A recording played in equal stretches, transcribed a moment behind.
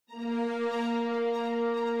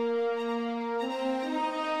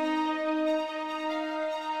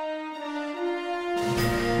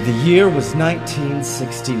The year was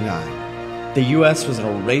 1969. The U.S. was in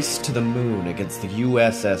a race to the moon against the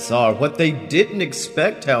USSR. What they didn't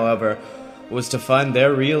expect, however, was to find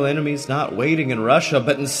their real enemies not waiting in Russia,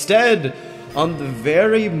 but instead on the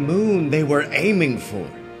very moon they were aiming for.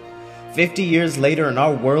 50 years later, and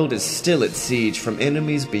our world is still at siege from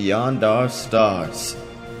enemies beyond our stars.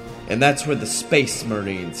 And that's where the Space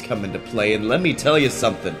Marines come into play, and let me tell you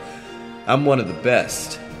something, I'm one of the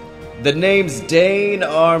best. The name's Dane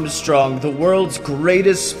Armstrong, the world's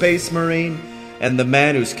greatest Space Marine, and the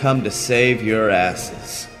man who's come to save your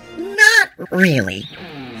asses. Not really.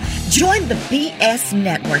 Join the BS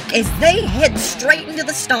Network as they head straight into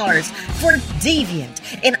the stars for Deviant,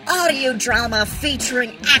 an audio drama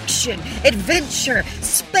featuring action, adventure,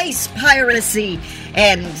 space piracy,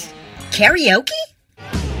 and karaoke?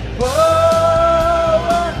 Whoa,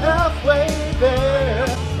 we're halfway there.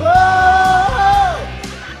 Whoa!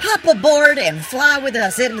 Hop aboard and fly with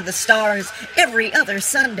us into the stars every other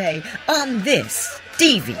Sunday on this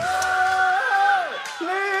Deviant.